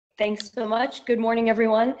Thanks so much. Good morning,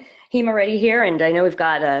 everyone. Hima Reddy here, and I know we've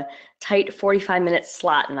got a tight 45-minute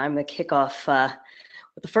slot, and I'm the kickoff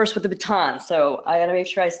with the first with the baton. So I got to make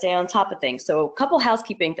sure I stay on top of things. So a couple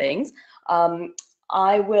housekeeping things.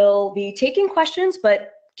 I will be taking questions,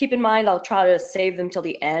 but keep in mind I'll try to save them till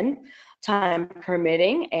the end, time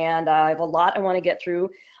permitting. And I have a lot I want to get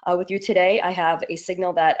through with you today. I have a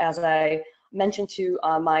signal that, as I mentioned to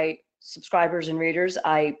my subscribers and readers,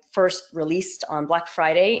 I first released on Black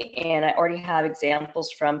Friday, and I already have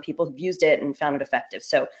examples from people who've used it and found it effective.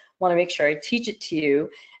 So want to make sure I teach it to you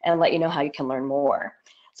and let you know how you can learn more.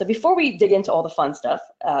 So before we dig into all the fun stuff,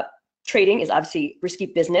 trading is obviously risky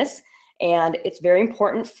business, and it's very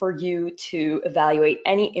important for you to evaluate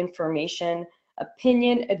any information,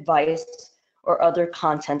 opinion, advice, or other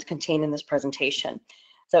content contained in this presentation.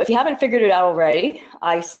 So if you haven't figured it out already,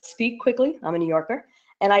 I speak quickly, I'm a New Yorker,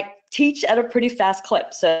 and I teach at a pretty fast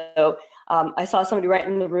clip. So I saw somebody right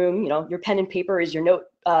in the room, you know, your pen and paper is your note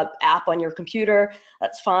app on your computer.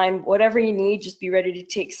 That's fine. Whatever you need, just be ready to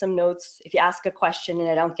take some notes. If you ask a question and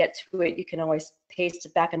I don't get to it, you can always paste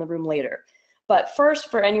it back in the room later. But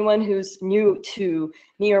first, for anyone who's new to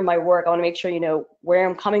me or my work, I want to make sure you know where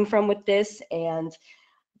I'm coming from with this, and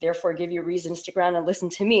therefore give you a reason to stick around and listen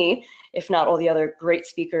to me, if not all the other great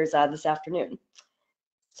speakers this afternoon.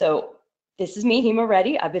 So this is me, Hima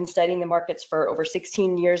Reddy. I've been studying the markets for over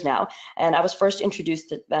 16 years now, and I was first introduced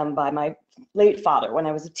to them by my late father when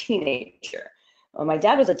I was a teenager. My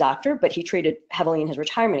dad was a doctor, but he traded heavily in his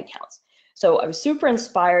retirement accounts. So I was super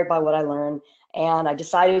inspired by what I learned, and I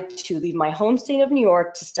decided to leave my home state of New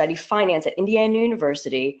York to study finance at Indiana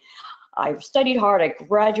University. I studied hard, I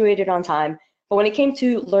graduated on time, but when it came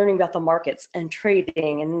to learning about the markets and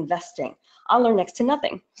trading and investing, I learned next to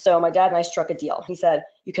nothing. So my dad and I struck a deal. He said,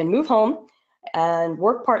 you can move home and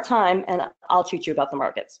work part-time, and I'll teach you about the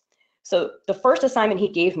markets. So the first assignment he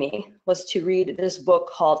gave me was to read this book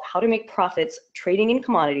called How to Make Profits Trading in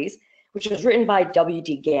Commodities, which was written by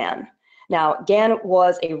W.D. Gann. Now, Gann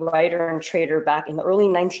was a writer and trader back in the early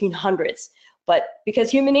 1900s, but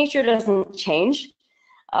because human nature doesn't change,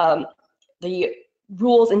 the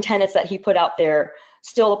rules and tenets that he put out there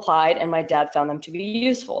still applied, and my dad found them to be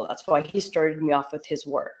useful. That's why he started me off with his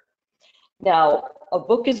work. Now, a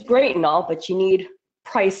book is great and all, but you need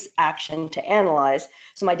price action to analyze.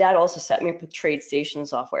 So my dad also set me up with TradeStation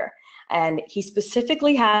software. And he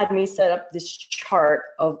specifically had me set up this chart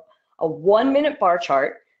of a 1-minute bar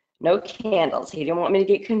chart, no candles. He didn't want me to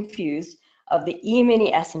get confused, of the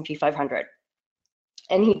E-mini S&P 500.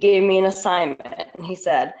 And he gave me an assignment, and he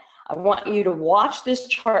said, I want you to watch this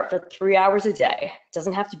chart for 3 hours a day. It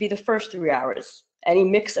doesn't have to be the first 3 hours, any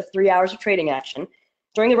mix of 3 hours of trading action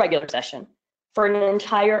during the regular session for an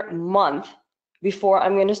entire month before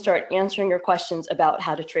I'm going to start answering your questions about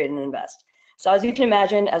how to trade and invest. So as you can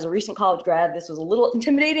imagine, as a recent college grad, this was a little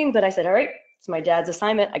intimidating, but I said, all right, it's my dad's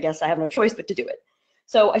assignment. I guess I have no choice but to do it.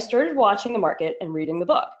 So I started watching the market and reading the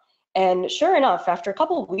book. And sure enough, after a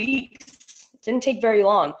couple of weeks, it didn't take very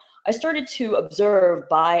long, I started to observe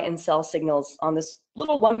buy and sell signals on this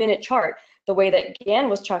little 1-minute chart, the way that Gann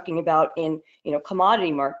was talking about in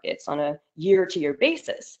commodity markets on a year-to-year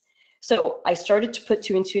basis. So I started to put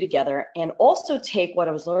 2 and 2 together, and also take what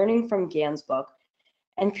I was learning from Gann's book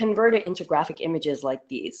and convert it into graphic images like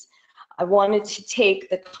these. I wanted to take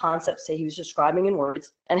the concepts that he was describing in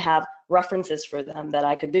words and have references for them that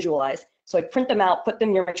I could visualize. So I print them out, put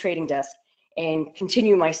them near my trading desk, and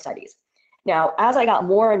continue my studies. Now, as I got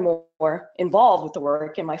more and more involved with the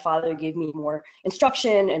work, and my father gave me more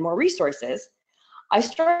instruction and more resources, I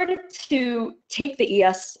started to take the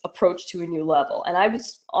ES approach to a new level. And I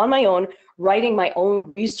was on my own writing my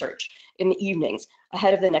own research in the evenings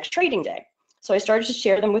ahead of the next trading day. So I started to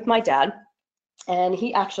share them with my dad, and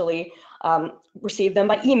he actually received them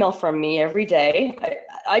by email from me every day.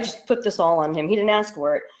 I just put this all on him. He didn't ask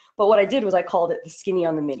for it. But what I did was I called it the skinny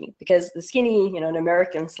on the mini, because the skinny, in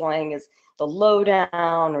American slang, is the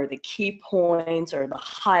lowdown or the key points or the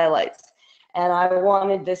highlights. And I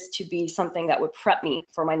wanted this to be something that would prep me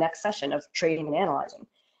for my next session of trading and analyzing.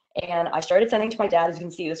 And I started sending to my dad. As you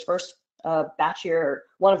can see, this first batch here,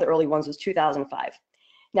 one of the early ones, was 2005.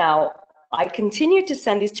 Now, I continued to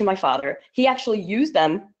send these to my father. He actually used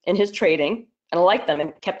them in his trading and liked them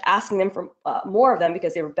and kept asking them for more of them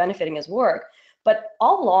because they were benefiting his work. But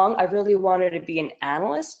all along, I really wanted to be an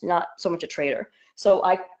analyst, not so much a trader. So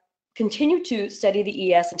I continued to study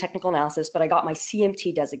the ES and technical analysis, but I got my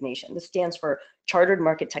CMT designation. This stands for Chartered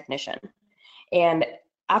Market Technician. And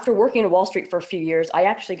after working at Wall Street for a few years, I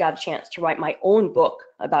actually got a chance to write my own book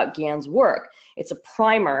about Gann's work. It's a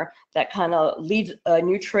primer that kind of leads a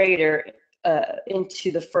new trader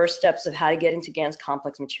into the first steps of how to get into GAN's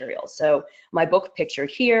complex materials. So my book pictured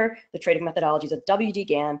here, The Trading Methodologies of W.D.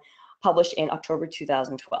 GAN, published in October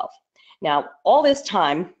 2012. Now, all this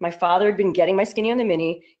time, my father had been getting my skinny on the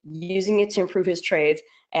mini, using it to improve his trades,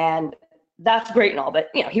 and that's great and all, but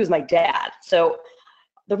he was my dad. So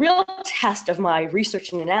the real test of my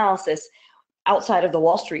research and analysis outside of the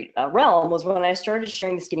Wall Street realm was when I started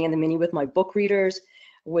sharing the skinny and the mini with my book readers,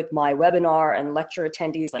 with my webinar and lecture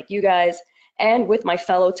attendees like you guys, and with my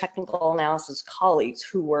fellow technical analysis colleagues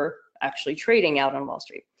who were actually trading out on Wall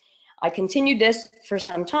Street. I continued this for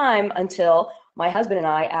some time until my husband and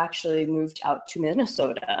I actually moved out to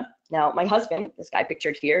Minnesota. Now, my husband, this guy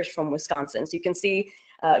pictured here, is from Wisconsin. So you can see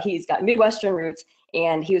he's got Midwestern roots,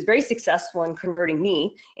 and he was very successful in converting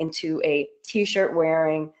me into a t-shirt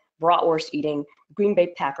wearing, bratwurst eating, Green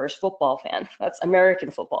Bay Packers football fan. That's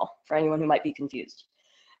American football, for anyone who might be confused.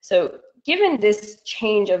 So given this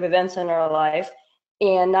change of events in our life,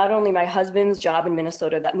 and not only my husband's job in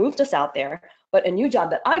Minnesota that moved us out there, but a new job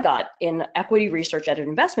that I got in equity research at an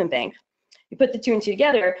investment bank, you put the two and two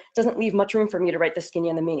together, it doesn't leave much room for me to write the skinny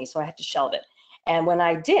and the mini, so I had to shelve it. And when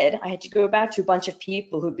I did, I had to go back to a bunch of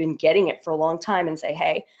people who've been getting it for a long time and say,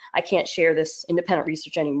 hey, I can't share this independent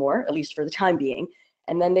research anymore, at least for the time being.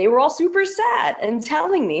 And then they were all super sad and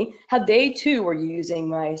telling me how they too were using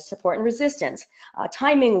my support and resistance,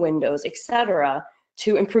 timing windows, etc.,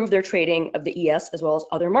 to improve their trading of the ES as well as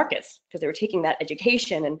other markets, because they were taking that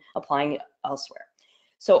education and applying it elsewhere.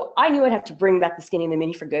 So I knew I'd have to bring back the skinny and the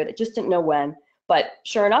mini for good. I just didn't know when. But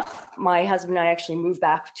sure enough, my husband and I actually moved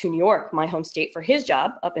back to New York, my home state, for his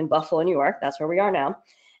job up in Buffalo, New York. That's where we are now.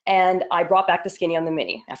 And I brought back the skinny on the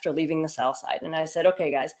mini after leaving the sell side. And I said,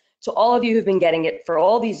 okay, guys, so all of you who've been getting it for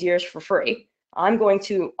all these years for free, I'm going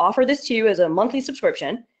to offer this to you as a monthly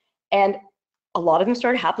subscription. And a lot of them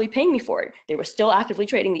started happily paying me for it. They were still actively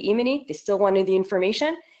trading the E-mini. They still wanted the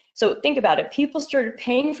information. So think about it. People started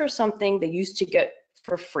paying for something they used to get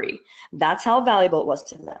for free. That's how valuable it was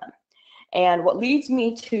to them. And what leads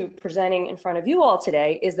me to presenting in front of you all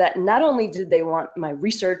today is that not only did they want my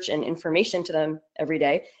research and information to them every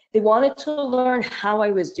day, they wanted to learn how I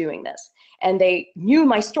was doing this. And they knew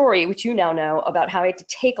my story, which you now know, about how I had to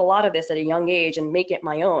take a lot of this at a young age and make it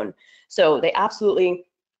my own. So they absolutely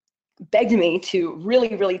begged me to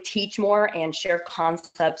really teach more and share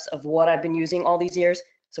concepts of what I've been using all these years.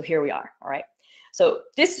 So here we are, all right? So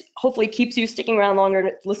this hopefully keeps you sticking around longer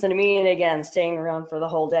to listen to me, and again, staying around for the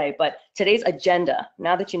whole day. But today's agenda,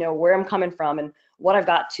 now that you know where I'm coming from and what I've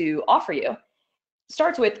got to offer you,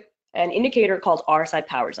 starts with an indicator called RSI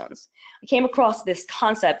power zones. I came across this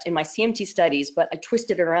concept in my CMT studies, but I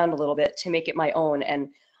twisted it around a little bit to make it my own, and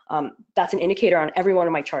that's an indicator on every one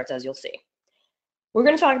of my charts, as you'll see. We're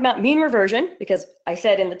going to talk about mean reversion, because I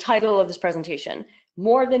said in the title of this presentation,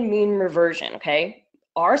 more than mean reversion, okay?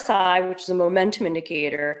 RSI, which is a momentum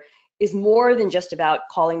indicator, is more than just about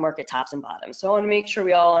calling market tops and bottoms. So I want to make sure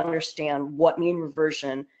we all understand what mean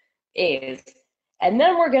reversion is. And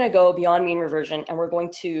then we're going to go beyond mean reversion, and we're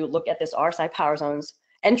going to look at this RSI power zones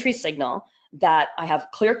entry signal that I have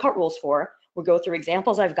clear-cut rules for. We'll go through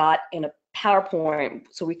examples I've got in a PowerPoint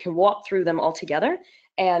so we can walk through them all together,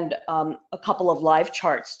 and a couple of live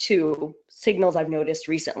charts too, signals I've noticed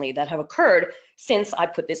recently that have occurred since I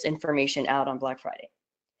put this information out on Black Friday.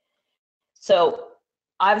 So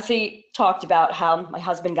obviously talked about how my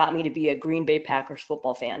husband got me to be a Green Bay Packers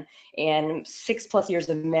football fan, and 6+ years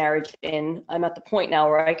of marriage in, I'm at the point now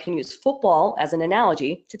where I can use football as an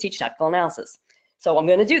analogy to teach technical analysis. So I'm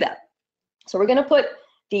going to do that. So we're going to put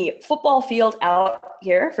the football field out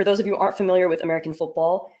here. For those of you who aren't familiar with American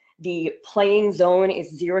football, the playing zone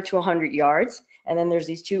is 0 to 100 yards, and then there's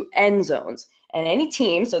these two end zones. And any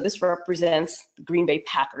team, so this represents the Green Bay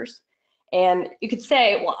Packers. And you could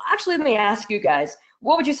say, well, actually, let me ask you guys,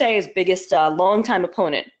 what would you say is biggest longtime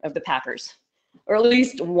opponent of the Packers? Or at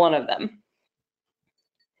least one of them.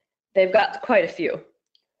 They've got quite a few.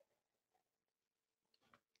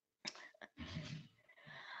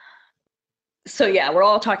 So yeah, we're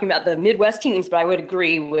all talking about the Midwest teams, but I would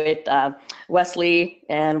agree with Wesley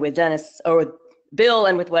and with Dennis, or with Bill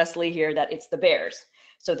and with Wesley here, that it's the Bears.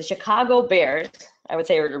 So the Chicago Bears, I would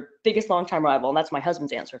say, are their biggest longtime rival, and that's my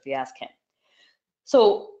husband's answer if you ask him.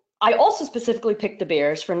 So I also specifically picked the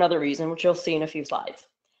Bears for another reason, which you'll see in a few slides.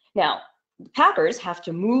 Now, the Packers have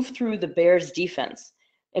to move through the Bears defense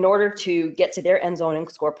in order to get to their end zone and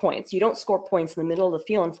score points. You don't score points in the middle of the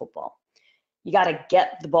field in football. You got to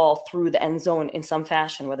get the ball through the end zone in some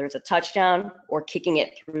fashion, whether it's a touchdown or kicking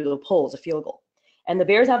it through the poles, a field goal. And the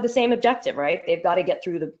Bears have the same objective, right? They've got to get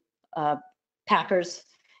through the Packers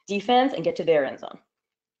defense and get to their end zone.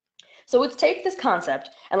 So let's take this concept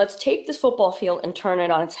and let's take this football field and turn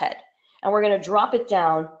it on its head. And we're going to drop it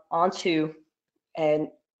down onto a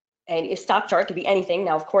stock chart. Could be anything.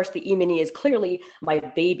 Now, of course, the E-mini is clearly my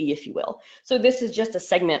baby, if you will. So this is just a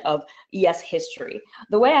segment of ES history.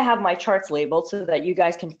 The way I have my charts labeled so that you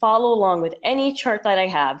guys can follow along with any chart that I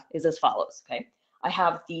have is as follows, okay? I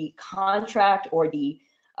have the contract or the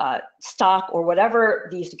stock or whatever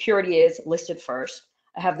the security is listed first.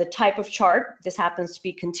 I have the type of chart. This happens to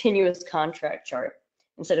be continuous contract chart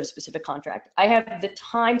instead of specific contract. I have the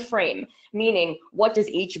time frame, meaning what does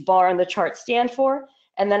each bar on the chart stand for?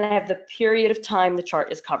 And then I have the period of time the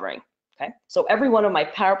chart is covering, okay? So every one of my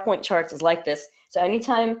PowerPoint charts is like this. So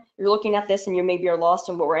anytime you're looking at this and you maybe are lost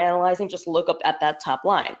in what we're analyzing, just look up at that top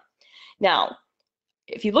line. Now,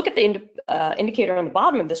 if you look at the indicator on the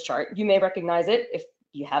bottom of this chart, you may recognize it, if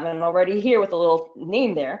you haven't already here with a little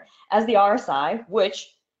name there, as the RSI,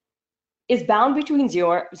 which is bound between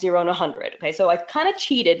 0 and 100. Okay, so I've kind of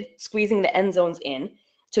cheated squeezing the end zones in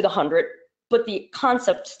to the 100, but the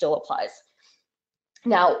concept still applies.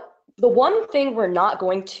 Now, the one thing we're not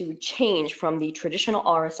going to change from the traditional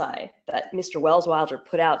RSI that Mr. Wells Wilder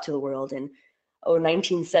put out to the world in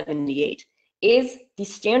 1978 is the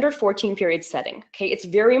standard 14-period setting. Okay, it's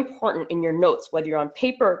very important in your notes, whether you're on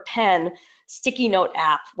paper, pen, sticky note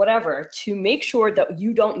app, whatever, to make sure that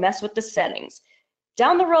you don't mess with the settings.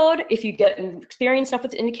 Down the road, if you get experienced enough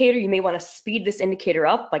with the indicator, you may want to speed this indicator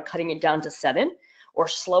up by cutting it down to 7 or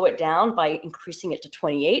slow it down by increasing it to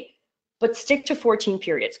 28, but stick to 14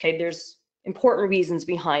 periods, okay? There's important reasons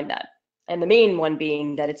behind that. And the main one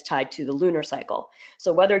being that it's tied to the lunar cycle.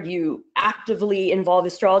 So whether you actively involve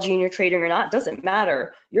astrology in your trading or not, doesn't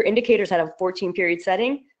matter. Your indicators have a 14-period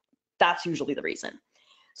setting. That's usually the reason.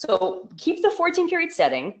 So keep the 14-period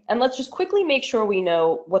setting, and let's just quickly make sure we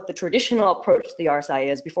know what the traditional approach to the RSI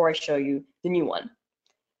is before I show you the new one.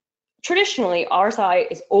 Traditionally, RSI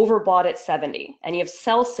is overbought at 70, and you have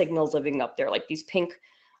sell signals living up there, like these pink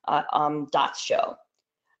dots show.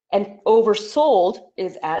 And oversold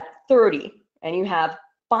is at 30, and you have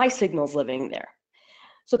buy signals living there.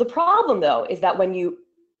 So the problem, though, is that when you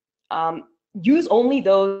use only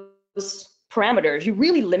those parameters, you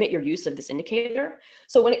really limit your use of this indicator.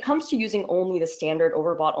 So when it comes to using only the standard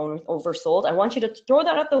overbought, oversold, I want you to throw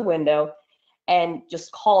that out the window and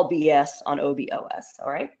just call BS on OBOS,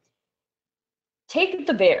 all right? Take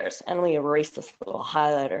the bears, and let me erase this little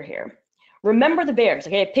highlighter here. Remember the bears,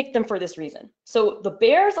 okay? I picked them for this reason. So the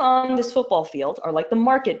bears on this football field are like the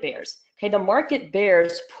market bears, okay? The market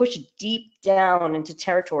bears push deep down into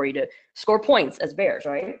territory to score points as bears,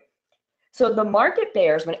 right? So the market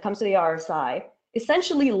bears, when it comes to the RSI,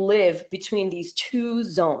 essentially live between these two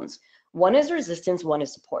zones. One is resistance, one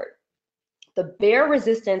is support. The bear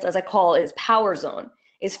resistance, as I call it, is power zone,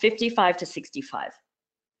 is 55 to 65.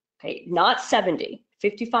 Okay, not 70,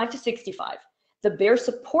 55 to 65. The bear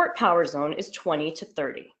support power zone is 20 to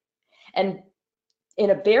 30. And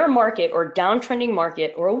in a bear market or downtrending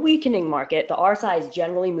market or a weakening market, the RSI is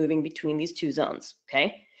generally moving between these two zones,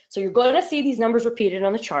 okay? So you're going to see these numbers repeated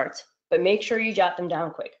on the charts, but make sure you jot them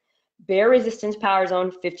down quick. Bear resistance power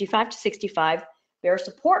zone, 55 to 65. Bear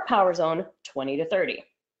support power zone, 20 to 30.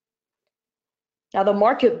 Now the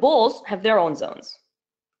market bulls have their own zones.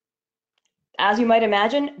 As you might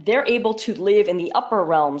imagine, they're able to live in the upper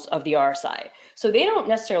realms of the RSI. So they don't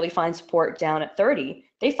necessarily find support down at 30.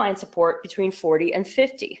 They find support between 40 and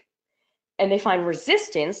 50. And they find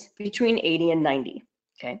resistance between 80 and 90,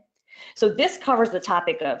 okay? So this covers the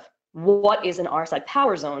topic of what is an RSI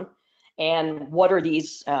power zone and what are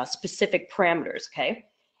these specific parameters, okay?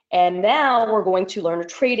 And now we're going to learn a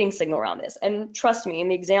trading signal around this. And trust me, in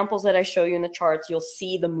the examples that I show you in the charts, you'll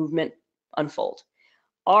see the movement unfold.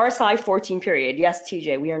 RSI 14 period, yes,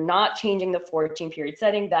 TJ, we are not changing the 14 period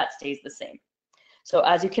setting, that stays the same. So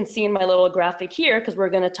as you can see in my little graphic here, because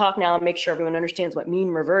we're going to talk now and make sure everyone understands what mean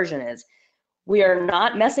reversion is, we are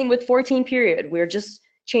not messing with 14 period. We're just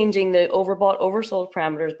changing the overbought, oversold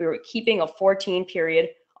parameters. We were keeping a 14 period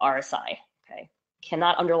RSI, okay?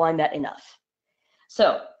 Cannot underline that enough.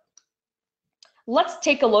 So let's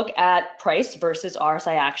take a look at price versus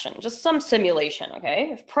RSI action, just some simulation, okay?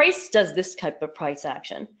 If price does this type of price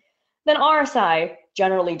action, then RSI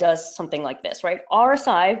generally does something like this, right?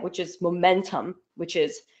 RSI, which is momentum, which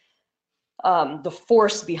is the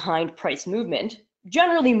force behind price movement,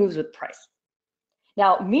 generally moves with price.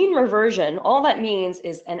 Now, mean reversion, all that means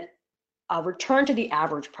is a return to the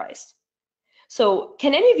average price. So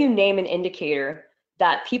can any of you name an indicator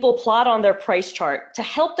that people plot on their price chart to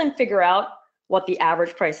help them figure out what the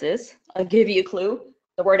average price is? I'll give you a clue.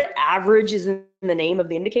 The word average is in the name of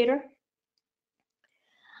the indicator.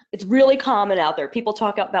 It's really common out there. People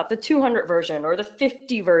talk about the 200 version or the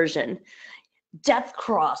 50 version, death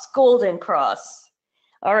cross, golden cross.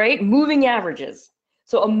 All right, moving averages.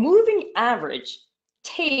 So a moving average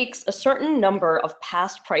takes a certain number of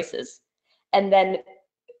past prices and then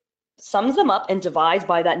sums them up and divides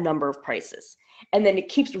by that number of prices. And then it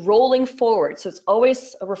keeps rolling forward. So it's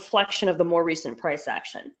always a reflection of the more recent price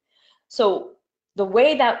action. So the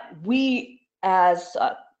way that we as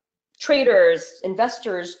traders,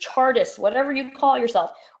 investors, chartists, whatever you call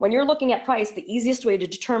yourself, when you're looking at price, the easiest way to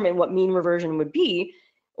determine what mean reversion would be,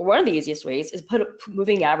 or one of the easiest ways, is put a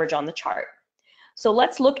moving average on the chart. So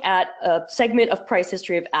let's look at a segment of price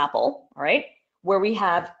history of Apple, all right, where we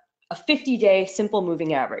have a 50-day simple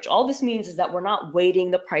moving average. All this means is that we're not weighting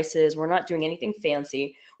the prices, we're not doing anything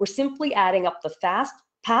fancy, we're simply adding up the past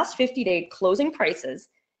 50-day closing prices,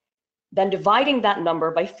 then dividing that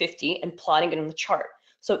number by 50 and plotting it on the chart.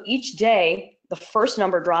 So each day, the first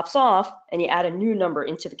number drops off and you add a new number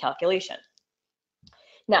into the calculation.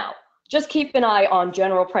 Now, just keep an eye on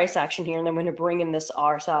general price action here, and then I'm going to bring in this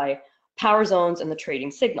RSI, power zones, and the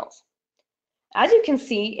trading signals. As you can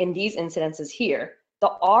see in these incidences here,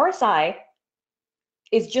 the RSI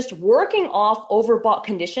is just working off overbought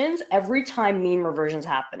conditions every time mean reversion is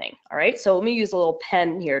happening, all right? So let me use a little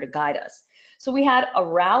pen here to guide us. So we had a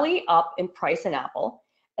rally up in price in Apple,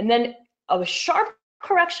 and then a sharp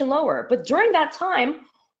correction lower. But during that time,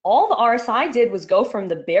 all the RSI did was go from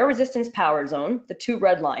the bear resistance power zone, the two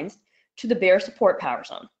red lines, to the bear support power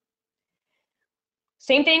zone.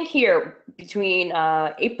 Same thing here between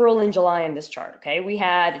April and July in this chart, okay? We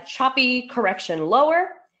had a choppy correction lower,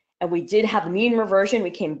 and we did have mean reversion. We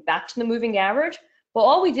came back to the moving average, but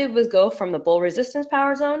all we did was go from the bull resistance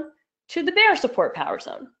power zone to the bear support power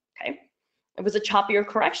zone, okay? It was a choppier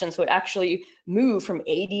correction, so it actually moved from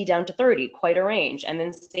 80 down to 30, quite a range. And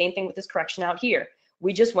then same thing with this correction out here.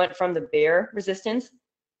 We just went from the bear resistance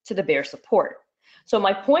to the bear support. So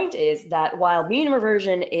my point is that while mean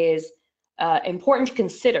reversion is important to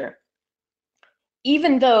consider,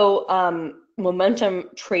 even though momentum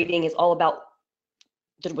trading is all about,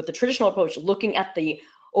 with the traditional approach, looking at the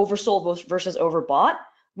oversold versus overbought,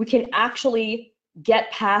 we can actually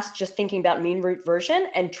get past just thinking about mean reversion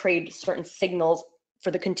and trade certain signals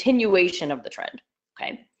for the continuation of the trend,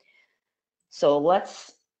 okay? So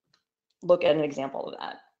let's look at an example of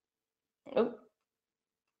that. Oh.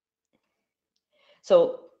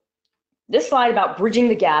 So this slide about bridging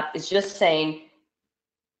the gap is just saying,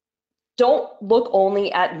 don't look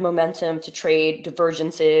only at momentum to trade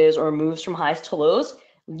divergences or moves from highs to lows.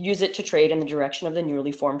 Use it to trade in the direction of the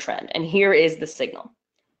newly formed trend. And here is the signal.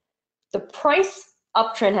 The price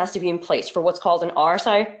uptrend has to be in place for what's called an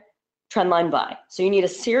RSI trendline buy. So you need a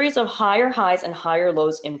series of higher highs and higher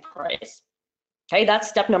lows in price. Okay, that's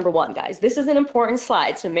step number one, guys. This is an important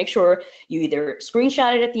slide, so make sure you either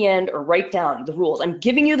screenshot it at the end or write down the rules. I'm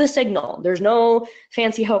giving you the signal. There's no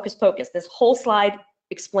fancy hocus pocus. This whole slide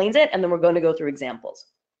explains it, and then we're going to go through examples.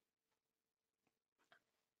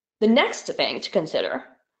 The next thing to consider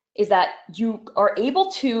is that you are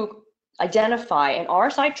able to identify an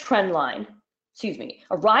RSI trend line,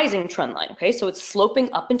 a rising trend line, okay? So it's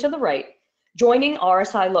sloping up and to the right, joining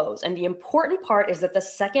RSI lows. And the important part is that the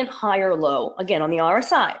second higher low, again on the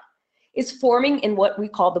RSI, is forming in what we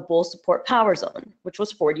call the bull support power zone, which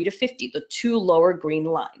was 40 to 50, the two lower green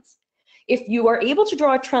lines. If you are able to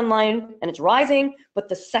draw a trend line and it's rising, but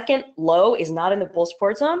the second low is not in the bull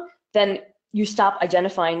support zone, then you stop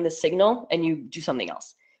identifying the signal and you do something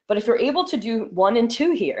else. But if you're able to do 1 and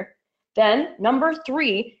 2 here, then number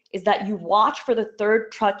 3 is that you watch for the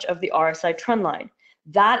third touch of the RSI trend line.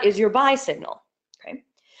 That is your buy signal, okay?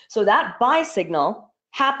 So that buy signal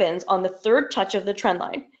happens on the third touch of the trend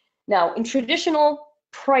line. Now, in traditional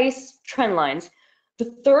price trend lines,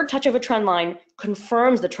 the third touch of a trend line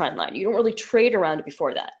confirms the trend line. You don't really trade around it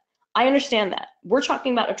before that. I understand that. We're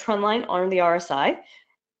talking about a trend line on the RSI,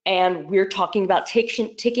 and we're talking about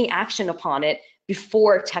taking action upon it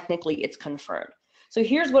before technically it's confirmed. So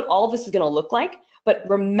here's what all of this is going to look like. But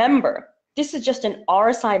remember, this is just an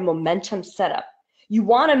RSI momentum setup. You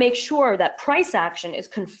want to make sure that price action is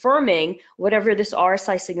confirming whatever this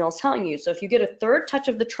RSI signal is telling you. So if you get a third touch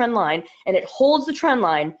of the trend line and it holds the trend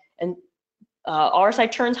line and RSI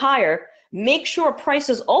turns higher, make sure price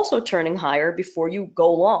is also turning higher before you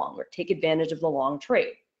go long or take advantage of the long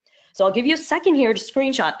trade. So I'll give you a second here to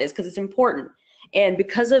screenshot this because it's important. And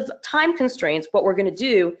because of time constraints, what we're going to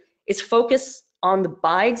do is focus on the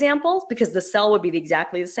buy examples because the sell would be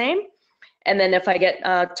exactly the same. And then if I get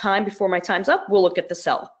time before my time's up, we'll look at the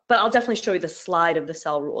sell. But I'll definitely show you the slide of the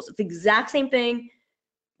sell rules. It's the exact same thing,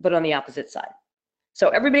 but on the opposite side. So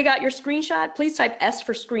everybody got your screenshot? Please type S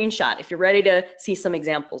for screenshot if you're ready to see some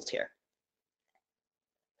examples here.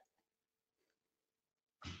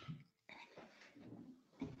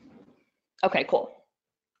 Okay, cool.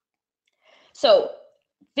 So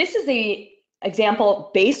this is the example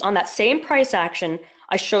based on that same price action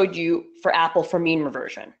I showed you for Apple for mean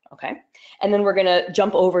reversion, okay? And then we're gonna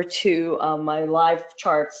jump over to my live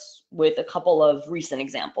charts with a couple of recent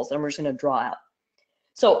examples, and we're just gonna draw out.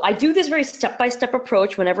 So I do this very step-by-step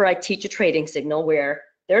approach whenever I teach a trading signal where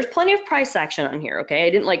there's plenty of price action on here, okay? I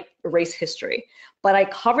didn't like erase history, but I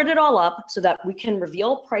covered it all up so that we can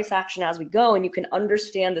reveal price action as we go and you can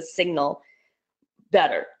understand the signal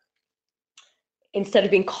better instead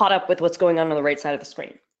of being caught up with what's going on the right side of the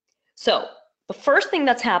screen. So the first thing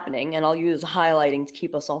that's happening, and I'll use highlighting to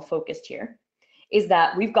keep us all focused here, is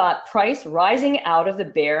that we've got price rising out of the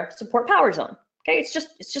bear support power zone. Okay, it's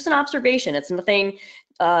just an observation. It's nothing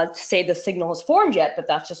to say the signal has formed yet, but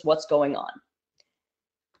that's just what's going on.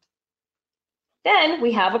 Then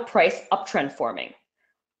we have a price uptrend forming.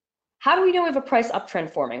 How do we know we have a price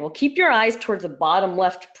uptrend forming? Well, keep your eyes towards the bottom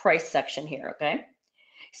left price section here, okay?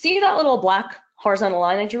 See that little black horizontal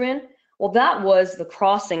line I drew in? Well, that was the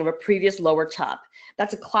crossing of a previous lower top.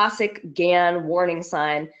 That's a classic Gann warning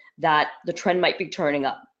sign that the trend might be turning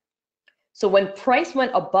up. So when price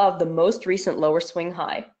went above the most recent lower swing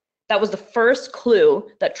high, that was the first clue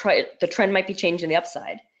that the trend might be changing the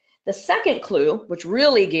upside. The second clue, which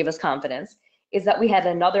really gave us confidence, is that we had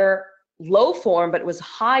another low form, but it was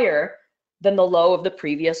higher than the low of the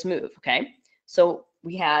previous move, okay? So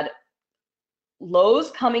we had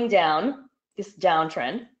lows coming down, this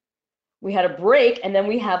downtrend. We had a break, and then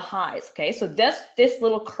we have highs, okay? So this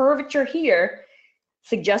little curvature here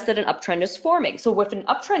suggests that an uptrend is forming. So if an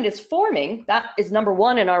uptrend is forming, that is number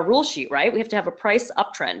one in our rule sheet, right? We have to have a price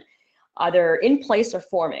uptrend, either in place or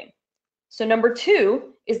forming. So number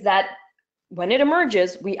two is that when it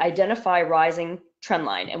emerges, we identify rising trend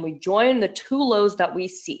line and we join the two lows that we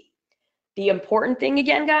see. The important thing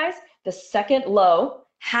again, guys, the second low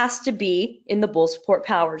has to be in the bull support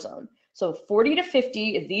power zone. So 40 to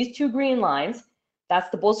 50 is these two green lines. That's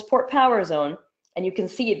the bull support power zone. And you can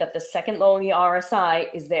see that the second low in the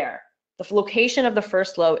RSI is there. The location of the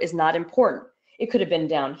first low is not important. It could have been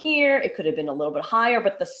down here. It could have been a little bit higher,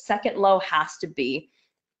 but the second low has to be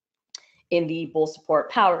in the bull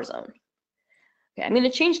support power zone. Okay, I'm going to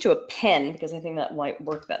change to a pen because I think that might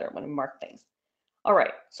work better when I mark things. All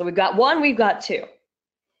right, so we've got one, we've got two.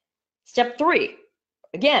 Step three,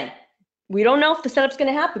 again, we don't know if the setup's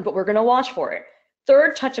going to happen, but we're going to watch for it.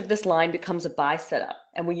 Third touch of this line becomes a buy setup,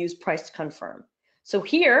 and we use price to confirm. So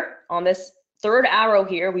here, on this third arrow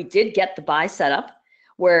here, we did get the buy setup,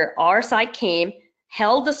 where RSI came,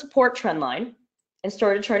 held the support trend line, and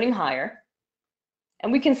started turning higher.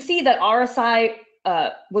 And we can see that RSI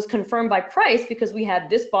was confirmed by price because we had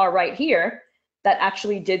this bar right here that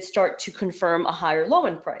actually did start to confirm a higher low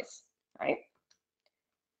in price, right?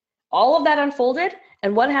 All of that unfolded,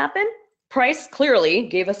 and what happened? Price clearly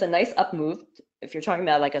gave us a nice up move, if you're talking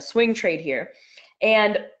about like a swing trade here.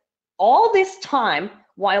 And all this time,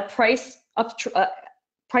 while price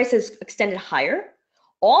is extended higher,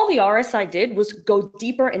 all the RSI did was go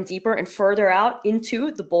deeper and deeper and further out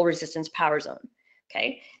into the bull resistance power zone,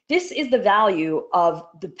 okay? This is the value of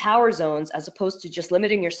the power zones as opposed to just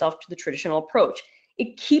limiting yourself to the traditional approach.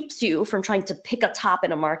 It keeps you from trying to pick a top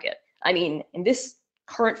in a market. I mean, in this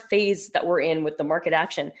current phase that we're in with the market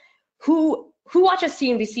action, who watches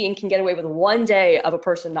CNBC and can get away with one day of a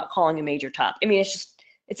person not calling a major top? I mean,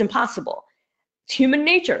 it's impossible. It's human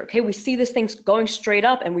nature, okay? We see this thing going straight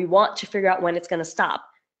up and we want to figure out when it's gonna stop.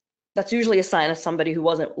 That's usually a sign of somebody who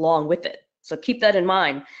wasn't long with it. So keep that in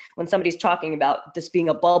mind when somebody's talking about this being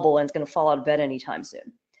a bubble and it's gonna fall out of bed anytime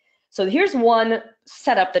soon. So here's one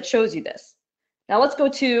setup that shows you this. Now let's go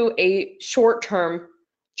to a short-term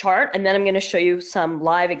chart, and then I'm gonna show you some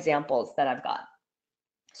live examples that I've got.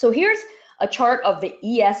 So here's a chart of the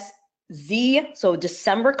ESZ, so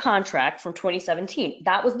December contract from 2017.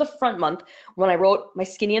 That was the front month when I wrote my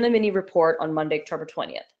Skinny and the Mini report on Monday, October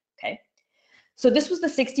 20th, okay? So this was the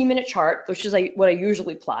 60-minute chart, which is what I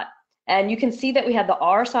usually plot. And you can see that we had the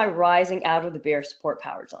RSI rising out of the bear support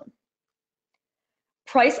power zone.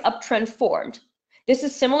 Price uptrend formed. This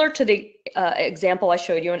is similar to the example I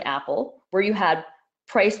showed you in Apple, where you had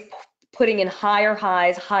price putting in higher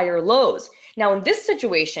highs, higher lows. Now in this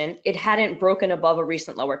situation, it hadn't broken above a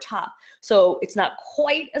recent lower top. So it's not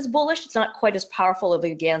quite as bullish, it's not quite as powerful of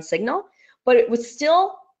a Gann signal, but it was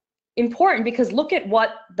still important because look at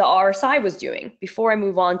what the RSI was doing. Before I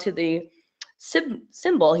move on to the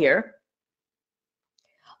symbol here,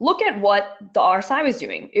 look at what the RSI was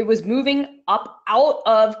doing. It was moving up out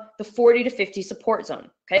of the 40 to 50 support zone,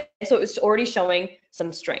 okay? So it's already showing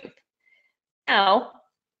some strength. Now,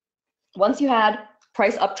 once you had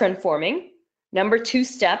price uptrend forming, number 2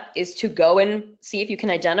 step is to go and see if you can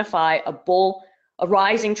identify a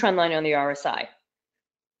rising trend line on the RSI.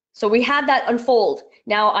 So we had that unfold.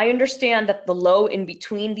 Now I understand that the low in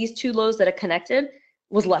between these 2 lows that are connected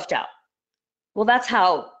was left out. Well, that's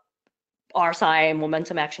how RSI and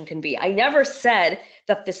momentum action can be. I never said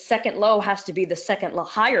that the second low has to be the second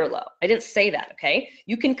higher low. I didn't say that, okay?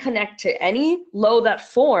 You can connect to any low that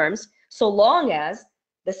forms so long as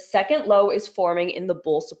the second low is forming in the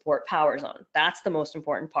bull support power zone. That's the most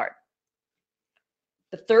important part.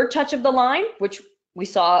 The third touch of the line, which we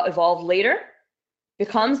saw evolve later,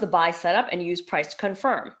 becomes the buy setup and use price to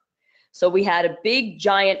confirm. So we had a big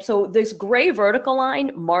giant, so this gray vertical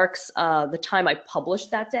line marks the time I published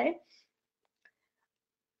that day.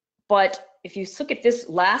 But if you look at this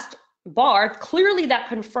last bar, clearly that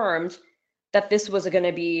confirmed that this was going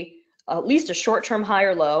to be at least a short-term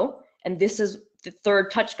higher low, and this is the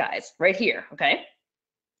third touch, guys, right here, okay?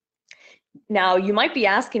 Now, you might be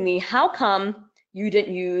asking me, how come you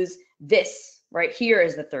didn't use this right here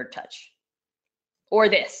as the third touch? Or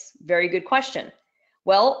this? Very good question.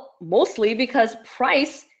 Well, mostly because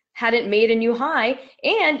price hadn't made a new high,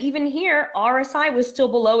 and even here, RSI was still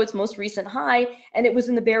below its most recent high, and it was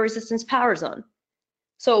in the bear resistance power zone.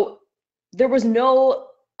 So there was no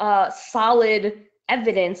solid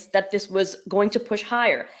evidence that this was going to push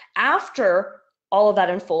higher. After all of that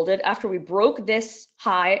unfolded, after we broke this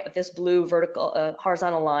high, this blue vertical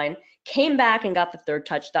horizontal line, came back and got the third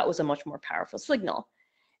touch, that was a much more powerful signal.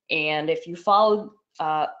 And if you followed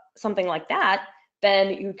something like that,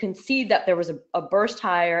 then you can see that there was a burst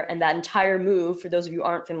higher, and that entire move, for those of you who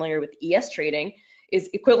aren't familiar with ES trading, is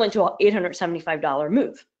equivalent to an $875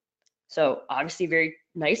 move. So obviously very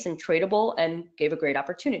nice and tradable and gave a great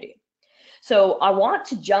opportunity. So I want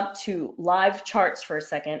to jump to live charts for a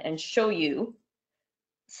second and show you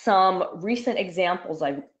some recent examples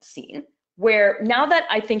I've seen where, now that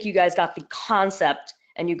I think you guys got the concept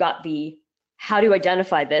and you got the how to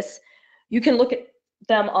identify this, you can look at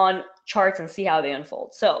them on charts and see how they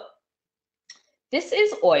unfold. So this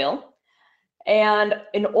is oil, and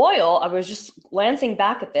in oil, I was just glancing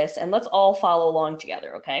back at this, and let's all follow along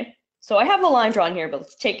together, okay? So I have the line drawn here, but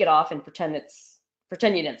let's take it off and pretend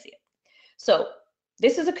you didn't see it. So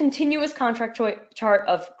this is a continuous contract chart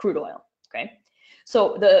of crude oil, okay?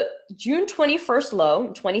 So the June 21st low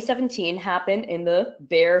in 2017 happened in the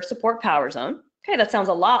bear support power zone. Okay, that sounds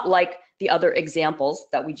a lot like the other examples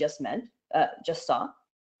that we just saw.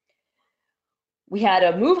 We had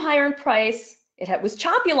a move higher in price. It was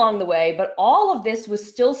choppy along the way, but all of this was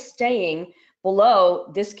still staying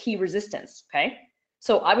below this key resistance, okay?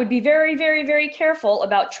 So I would be very, very, very careful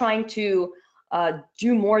about trying to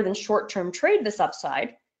do more than short-term trade this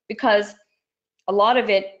upside, because a lot of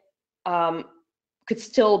it could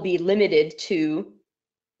still be limited to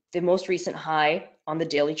the most recent high on the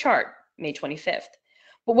daily chart, May 25th.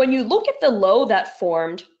 But when you look at the low that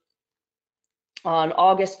formed on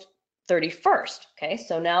August 31st, okay,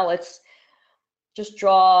 so now let's just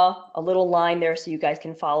draw a little line there so you guys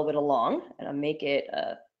can follow it along, and I'll make it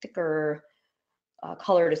a thicker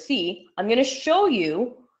color to see. I'm going to show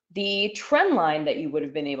you the trend line that you would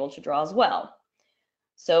have been able to draw as well.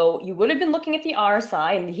 So you would have been looking at the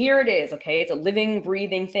RSI, and here it is, okay? It's a living,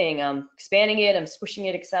 breathing thing. I'm expanding it, I'm squishing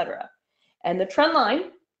it, etc. And the trend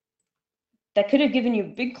line that could have given you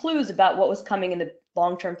big clues about what was coming in the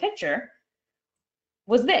long-term picture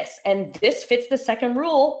was this. And this fits the second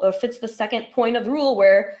rule, or fits the second point of the rule,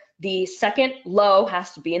 where the second low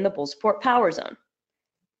has to be in the bull support power zone.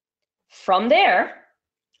 From there,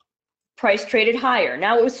 price traded higher.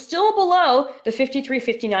 Now it was still below the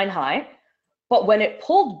 53.59 high, but when it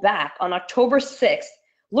pulled back on October 6th,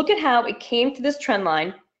 look at how it came to this trend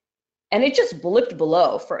line, and it just blipped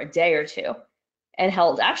below for a day or two and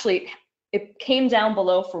held. Actually, it came down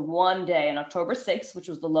below for one day on October 6th, which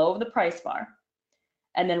was the low of the price bar,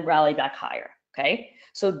 and then rallied back higher, okay?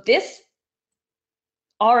 So this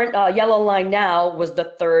yellow line now was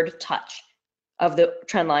the third touch of the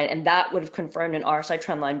trend line, and that would have confirmed an RSI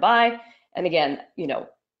trend line buy. And again, you know,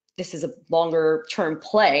 this is a longer term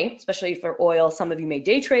play, especially for oil. Some of you may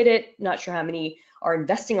day trade it, not sure how many are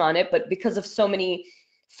investing on it, but because of so many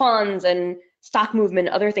funds and stock movement,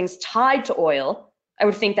 other things tied to oil, I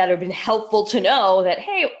would think that it would have been helpful to know that,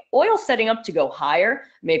 hey, oil's setting up to go higher,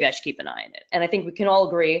 maybe I should keep an eye on it. And I think we can all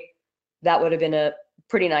agree that would have been a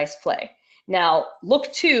pretty nice play. Now,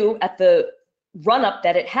 look too at the run up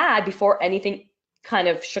that it had before anything kind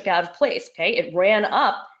of shook out of place, okay? It ran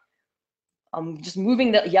up. I'm just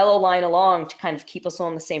moving the yellow line along to kind of keep us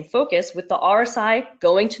on the same focus with the RSI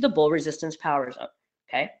going to the bull resistance power zone,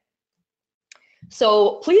 okay?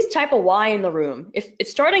 So please type a Y in the room if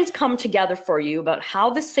it's starting to come together for you about how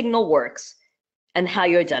the signal works and how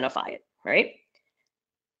you identify it, right?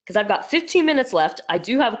 Because I've got 15 minutes left. I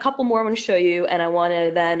do have a couple more I want to show you, and I want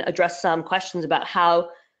to then address some questions about how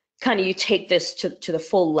kind of you take this to the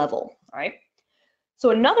full level, all right? So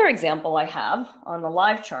another example I have on the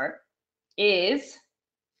live chart is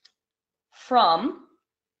from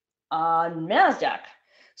NASDAQ.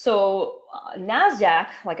 So NASDAQ,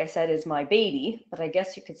 like I said, is my baby, but I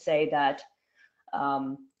guess you could say that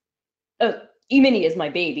E-mini is my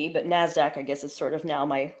baby, but NASDAQ, I guess, is sort of now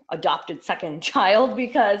my adopted second child,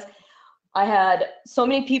 because I had so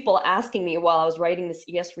many people asking me while I was writing this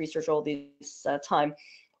ES research all this time,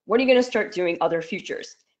 when are you going to start doing other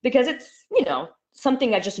futures? Because it's, you know,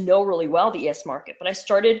 something I just know really well, the ES market. But I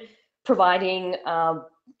started providing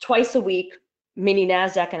twice a week mini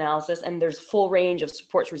NASDAQ analysis, and there's full range of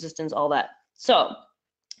supports, resistance, all that. So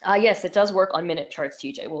yes, it does work on minute charts,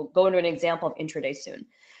 TJ. We'll go into an example of intraday soon.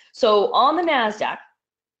 So on the NASDAQ,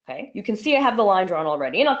 okay, you can see I have the line drawn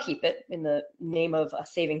already, and I'll keep it in the name of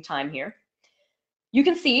saving time here. You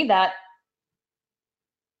can see that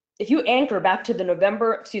if you anchor back to the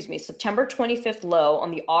September 25th low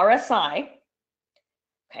on the RSI,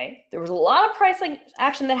 okay, there was a lot of pricing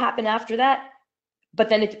action that happened after that, but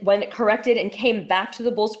then when it corrected and came back to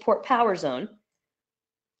the bull support power zone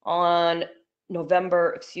on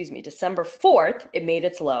December 4th, it made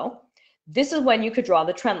its low. This is when you could draw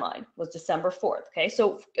the trend line, was December 4th, okay?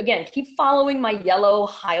 So again, keep following my yellow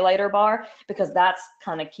highlighter bar, because that's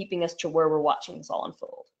kind of keeping us to where we're watching this all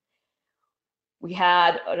unfold. We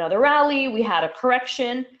had another rally, we had a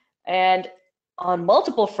correction, and on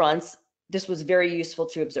multiple fronts, this was very useful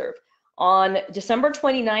to observe. On December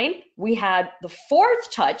 29th, we had the fourth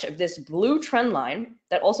touch of this blue trend line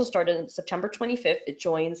that also started on September 25th. It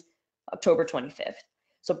joins October 25th.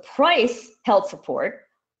 So price held support,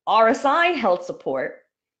 RSI held support,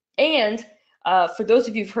 and for those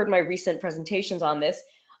of you who've heard my recent presentations on this,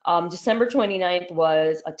 December 29th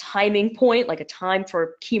was a timing point, like a time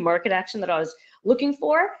for key market action that I was looking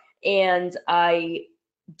for, and I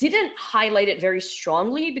didn't highlight it very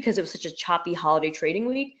strongly because it was such a choppy holiday trading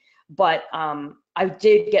week, but I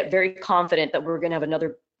did get very confident that we were going to have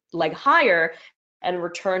another leg higher and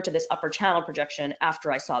return to this upper channel projection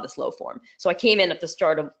after I saw this low form. So I came in at the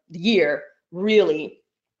start of the year really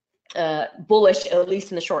bullish, at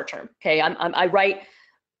least in the short term. Okay, I write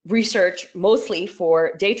research mostly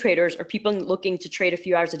for day traders or people looking to trade a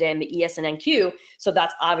few hours a day in the ES and NQ, so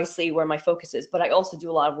that's obviously where my focus is, but I also do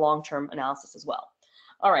a lot of long-term analysis as well.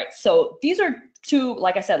 All right, so these are two,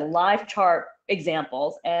 like I said, live chart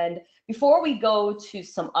examples, and before we go to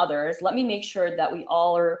some others, let me make sure that we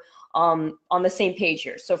all are on the same page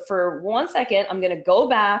here. So for 1 second, I'm going to go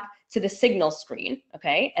back to the signal screen,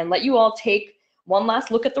 okay, and let you all take one last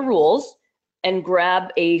look at the rules and grab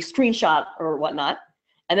a screenshot or whatnot,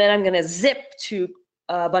 and then I'm going to zip to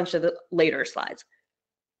a bunch of the later slides.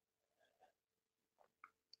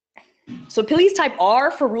 So please type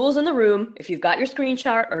R for rules in the room if you've got your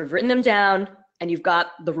screenshot or have written them down and you've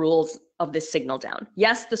got the rules of this signal down.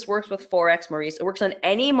 Yes, this works with Forex, Maurice. It works on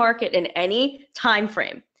any market in any time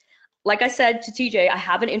frame. Like I said to TJ, I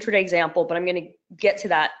have an intraday example, but I'm going to get to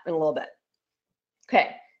that in a little bit.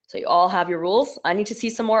 Okay, so you all have your rules. I need to see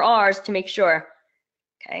some more R's to make sure,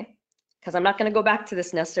 okay, because I'm not going to go back to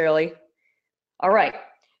this necessarily. All right,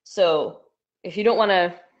 so if you don't want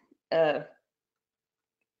to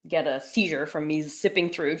get a seizure from me zipping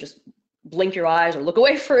through, just blink your eyes or look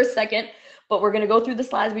away for a second, but we're going to go through the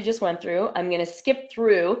slides we just went through. I'm going to skip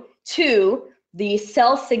through to the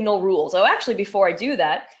sell signal rules. Oh, actually, before I do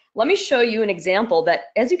that, let me show you an example that,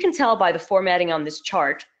 as you can tell by the formatting on this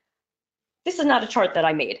chart, this is not a chart that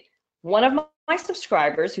I made. One of my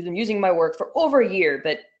subscribers who's been using my work for over a year,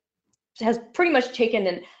 but has pretty much taken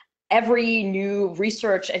in every new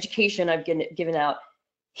research education I've given out,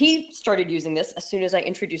 he started using this as soon as I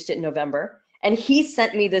introduced it in November. And he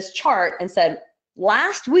sent me this chart and said,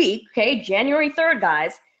 last week, okay, January 3rd,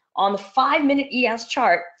 guys, on the 5-minute ES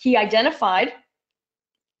chart, he identified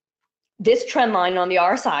this trend line on the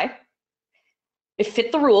RSI. It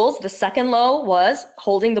fit the rules. The second low was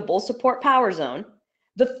holding the bull support power zone.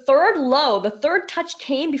 The third low, the third touch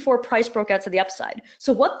came before price broke out to the upside.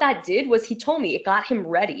 So what that did was he told me it got him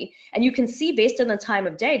ready. And you can see based on the time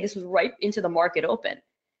of day, this was right into the market open.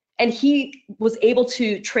 And he was able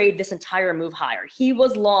to trade this entire move higher. He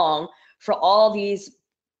was long for all these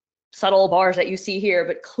subtle bars that you see here,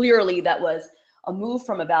 but clearly that was a move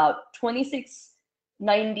from about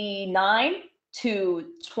 26.99 to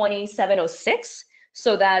 27.06.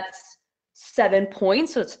 So that's 7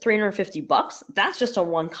 points. So it's $350. That's just on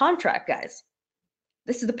one contract, guys.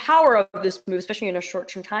 This is the power of this move, especially in a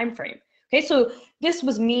short-term time frame. Okay, so this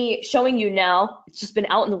was me showing you now. It's just been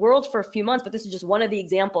out in the world for a few months, but this is just one of the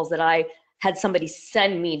examples that I had somebody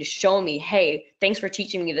send me to show me, hey, thanks for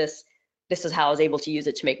teaching me this. This is how I was able to use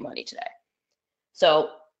it to make money today.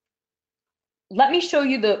 So let me show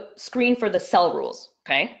you the screen for the sell rules,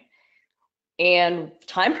 okay? And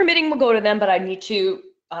time permitting, we'll go to them, but I need to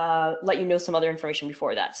let you know some other information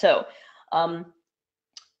before that. So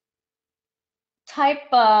type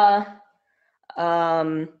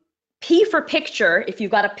P for picture if you've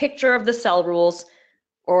got a picture of the sell rules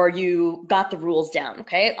or you got the rules down,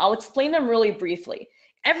 okay? I'll explain them really briefly.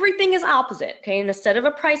 Everything is opposite, okay? And instead of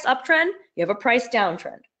a price uptrend, you have a price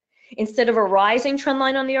downtrend. Instead of a rising trend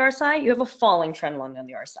line on the RSI, you have a falling trend line on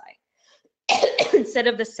the RSI. Instead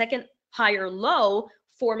of the second higher low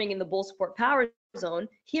forming in the bull support power zone,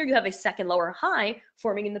 here you have a second lower high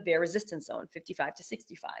forming in the bear resistance zone, 55 to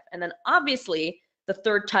 65. And then obviously the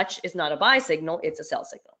third touch is not a buy signal, it's a sell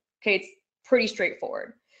signal. Okay, it's pretty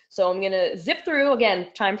straightforward. So I'm gonna zip through, again,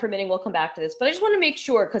 time permitting, we'll come back to this, but I just wanna make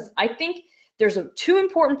sure, because I think there's two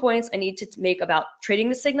important points I need to make about trading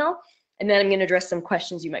the signal, and then I'm gonna address some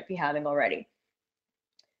questions you might be having already.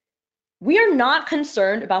 We are not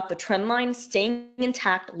concerned about the trend line staying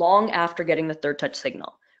intact long after getting the third touch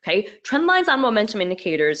signal, okay? Trend lines on momentum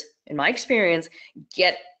indicators, in my experience,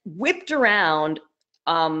 get whipped around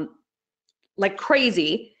like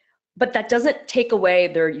crazy, but that doesn't take away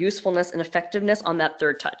their usefulness and effectiveness on that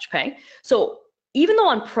third touch, okay? So even though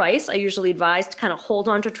on price, I usually advise to kind of hold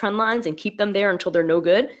on to trend lines and keep them there until they're no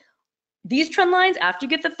good, these trend lines, after you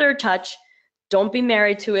get the third touch, don't be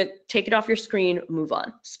married to it, take it off your screen, move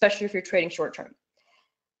on, especially if you're trading short term.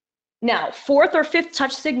 Now, fourth or fifth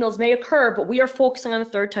touch signals may occur, but we are focusing on the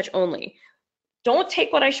third touch only. Don't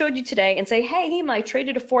take what I showed you today and say, hey, Hima, I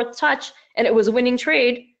traded a fourth touch and it was a winning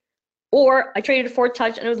trade, or I traded a fourth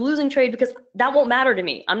touch and it was a losing trade, because that won't matter to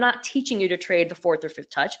me. I'm not teaching you to trade the fourth or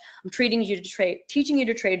fifth touch. I'm teaching you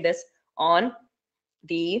to trade this on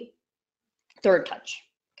the third touch,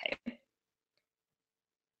 okay?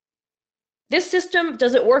 This system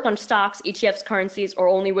doesn't work on stocks, ETFs, currencies, or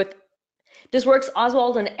only with, this works,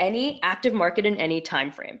 Oswald, in any active market in any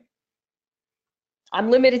time frame.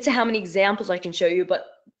 I'm limited to how many examples I can show you, but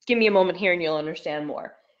give me a moment here and you'll understand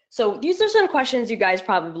more. So these are some questions you guys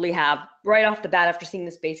probably have right off the bat after seeing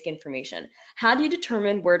this basic information. How do you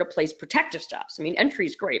determine where to place protective stops? I mean, entry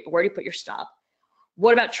is great, but where do you put your stop?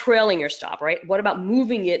 What about trailing your stop, right? What about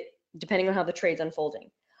moving it depending on how the trade's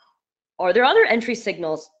unfolding? Are there other entry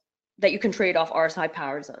signals that you can trade off RSI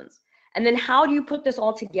power zones? And then how do you put this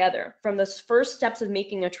all together from the first steps of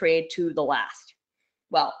making a trade to the last?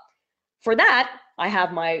 Well, for that, I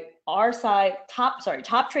have my RSI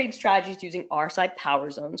top trading strategies using RSI power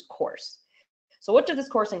zones course. So what does this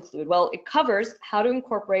course include? Well, it covers how to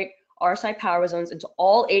incorporate RSI power zones into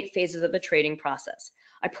all 8 phases of the trading process.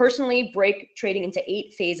 I personally break trading into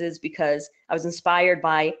 8 phases because I was inspired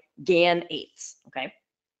by Gann 8s, okay?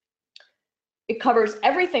 It covers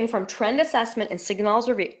everything from trend assessment and signal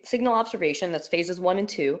observation, that's phases 1 and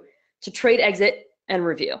 2, to trade exit and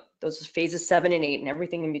review. Those are phases 7 and 8 and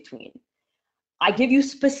everything in between. I give you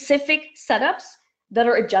specific setups that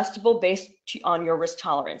are adjustable based on your risk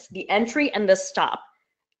tolerance, the entry and the stop.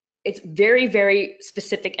 It's very, very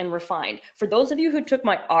specific and refined. For those of you who took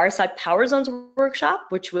my RSI Power Zones workshop,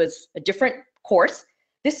 which was a different course,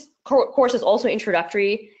 this course is also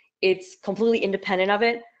introductory. It's completely independent of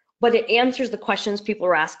it, but it answers the questions people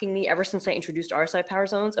are asking me ever since I introduced RSI Power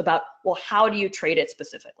Zones about, well, how do you trade it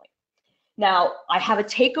specifically? Now, I have a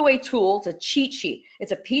takeaway tool, it's a cheat sheet.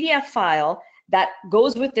 It's a PDF file that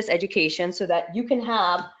goes with this education so that you can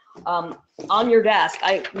have on your desk.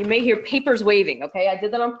 You may hear papers waving, okay? I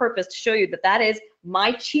did that on purpose to show you that that is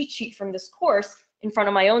my cheat sheet from this course in front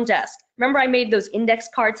of my own desk. Remember I made those index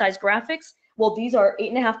card size graphics? Well, these are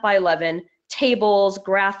 8.5 by 11 tables,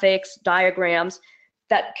 graphics, diagrams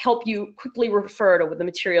that help you quickly refer to the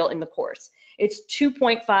material in the course. It's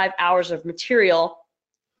 2.5 hours of material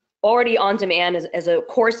already on demand as a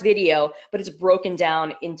course video, but it's broken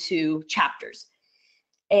down into chapters.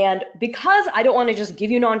 And because I don't want to just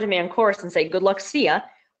give you an on-demand course and say, good luck, see ya,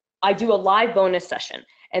 I do a live bonus session.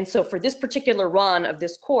 And so for this particular run of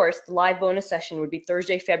this course, the live bonus session would be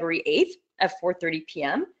Thursday, February 8th at 4:30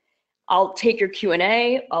 p.m. I'll take your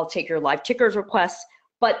Q&A, I'll take your live tickers requests,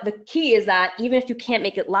 but the key is that even if you can't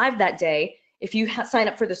make it live that day, if you sign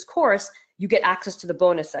up for this course, you get access to the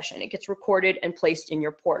bonus session. It gets recorded and placed in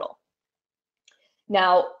your portal.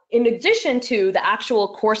 Now, in addition to the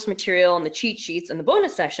actual course material and the cheat sheets and the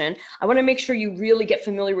bonus session, I want to make sure you really get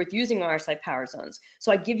familiar with using RSI Power Zones. So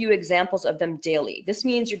I give you examples of them daily. This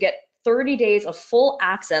means you get 30 days of full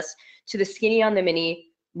access to the Skinny on the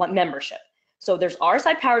Mini membership. So there's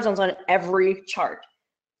RSI Power Zones on every chart.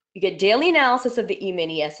 You get daily analysis of the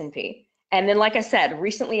E-mini S&P. And then, like I said,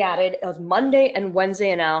 recently added a Monday and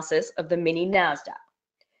Wednesday analysis of the mini NASDAQ.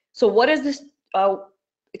 So what is this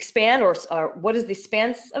expand, or what is the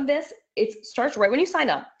span of this? It starts right when you sign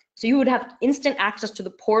up. So you would have instant access to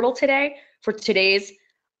the portal today for today's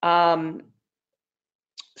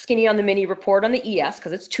Skinny on the Mini report on the ES,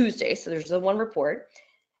 because it's Tuesday, so there's the one report.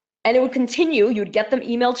 And it would continue. You would get them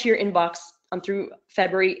emailed to your inbox on through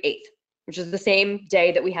February 8th, which is the same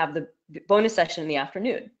day that we have the bonus session in the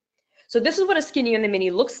afternoon. So this is what a Skinny on the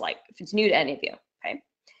Mini looks like if it's new to any of you, okay?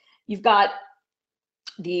 You've got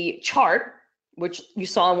the chart, which you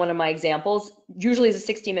saw in one of my examples, usually is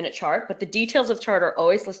a 60-minute chart, but the details of the chart are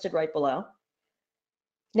always listed right below.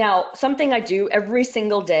 Now, something I do every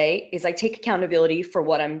single day is I take accountability for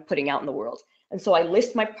what I'm putting out in the world. And so I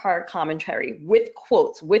list my prior commentary with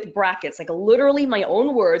quotes, with brackets, like literally my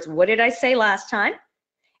own words. What did I say last time?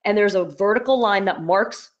 And there's a vertical line that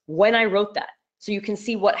marks when I wrote that. So you can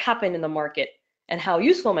see what happened in the market and how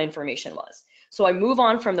useful my information was. So I move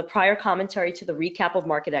on from the prior commentary to the recap of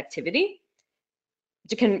market activity.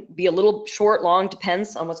 It can be a little short, long,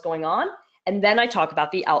 depends on what's going on. And then I talk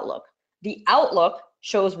about the outlook. The outlook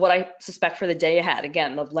shows what I suspect for the day ahead.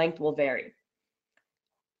 Again, the length will vary.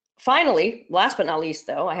 Finally, last but not least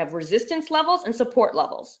though, I have resistance levels and support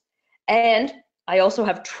levels. And I also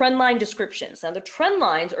have trend line descriptions. Now the trend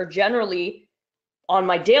lines are generally on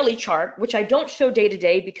my daily chart, which I don't show day to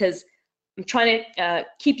day because I'm trying to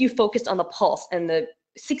keep you focused on the pulse, and the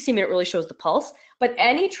 60-minute really shows the pulse. But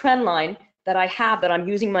any trend line that I have that I'm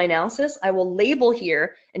using my analysis, I will label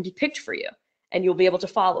here and depict for you, and you'll be able to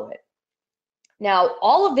follow it. Now,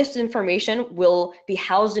 all of this information will be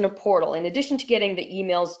housed in a portal. In addition to getting the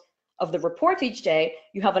emails of the reports each day,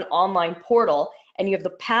 you have an online portal, and you have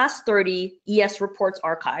the past 30 ES reports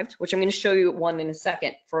archived, which I'm going to show you one in a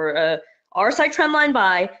second, for a RSI trendline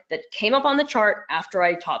buy that came up on the chart after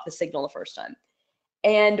I taught the signal the first time.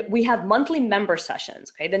 And we have monthly member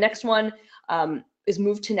sessions. Okay, the next one is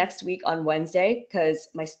moved to next week on Wednesday, because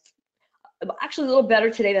I'm actually a little better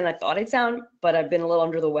today than I thought I'd sound, but I've been a little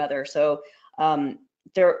under the weather. So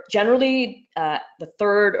they're generally the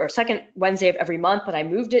third or second Wednesday of every month, but I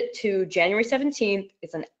moved it to January 17th.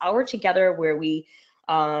 It's an hour together where we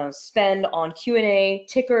spend on Q&A,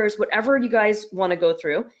 tickers, whatever you guys want to go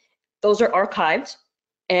through. Those are archived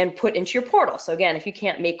and put into your portal. So again, if you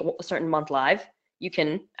can't make a certain month live, you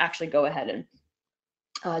can actually go ahead and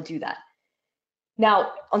do that.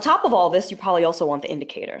 Now, on top of all this, you probably also want the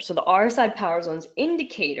indicator. So the RSI Power Zones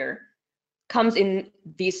indicator comes in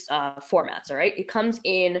these formats, all right? It comes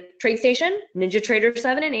in TradeStation, NinjaTrader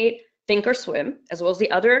 7 and 8, Thinkorswim, as well as the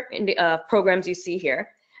other programs you see here.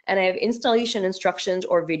 And I have installation instructions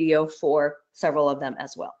or video for several of them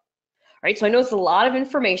as well. All right, so I know it's a lot of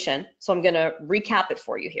information, so I'm gonna recap it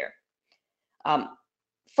for you here.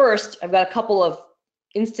 First, I've got a couple of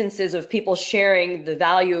instances of people sharing the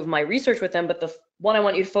value of my research with them, but the one I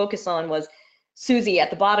want you to focus on was Susie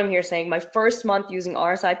at the bottom here saying, my first month using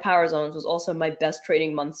RSI Power Zones was also my best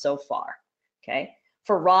trading month so far, okay?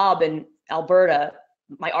 For Rob in Alberta,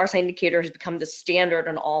 my RSI indicator has become the standard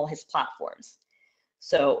on all his platforms.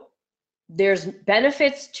 So there's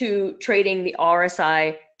benefits to trading the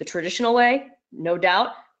RSI the traditional way, no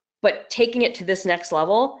doubt, but taking it to this next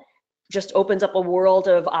level just opens up a world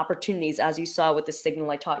of opportunities, as you saw with the signal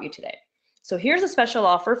I taught you today. So here's a special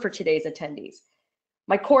offer for today's attendees.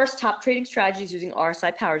 My course, Top Trading Strategies Using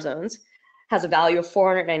RSI Power Zones, has a value of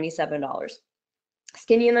 $497.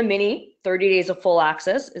 Skinny on the Mini, 30 days of full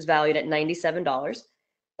access, is valued at $97.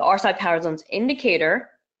 The RSI Power Zones indicator,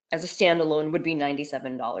 as a standalone, would be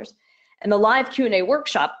 $97. And the live Q&A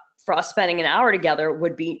workshop, for us spending an hour together,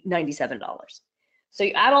 would be $97. So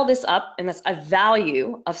you add all this up, and that's a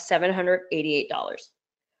value of $788.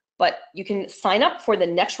 But you can sign up for the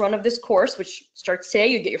next run of this course, which starts today.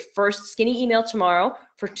 You get your first Skinny email tomorrow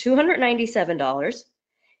for $297.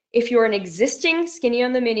 If you're an existing Skinny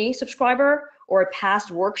on the Mini subscriber or a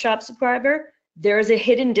past workshop subscriber, there is a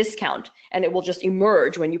hidden discount, and it will just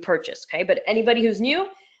emerge when you purchase, okay? But anybody who's new,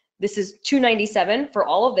 this is $297 for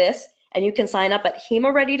all of this, and you can sign up at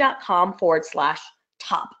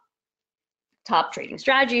himareddy.com/top trading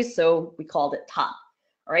strategies, so we called it top.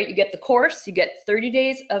 All right, you get the course, you get 30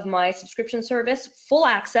 days of my subscription service, full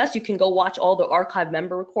access. You can go watch all the archive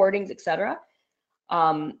member recordings, etc.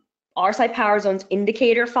 RSI Power Zones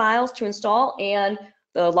indicator files to install, and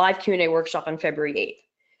the live Q&A workshop on February 8th.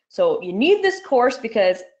 So you need this course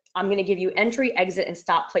because I'm going to give you entry, exit, and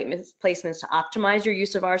stop placements to optimize your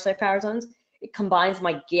use of RSI Power Zones. It combines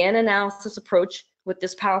my GAN analysis approach with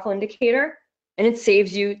this powerful indicator, and it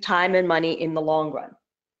saves you time and money in the long run.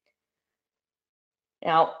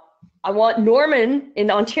 Now, I want Norman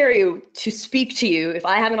in Ontario to speak to you, if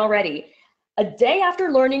I haven't already, a day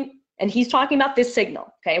after learning, and he's talking about this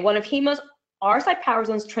signal, okay, one of Hima's RSI Power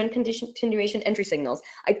Zone's trend continuation entry signals.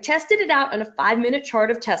 I tested it out on a 5-minute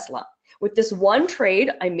chart of Tesla. With this one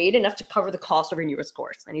trade, I made enough to cover the cost of our newest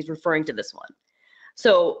course, and he's referring to this one.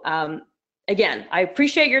 So again, I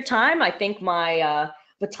appreciate your time. I think my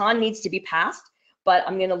baton needs to be passed, but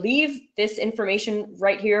I'm gonna leave this information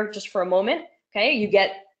right here just for a moment, okay? You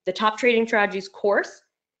get the Top Trading Strategies course,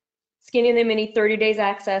 Skinny in the Mini 30 days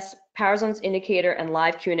access, Power Zones indicator, and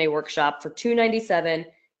live Q&A workshop for $297.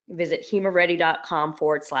 Visit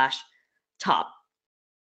himareddy.com/top.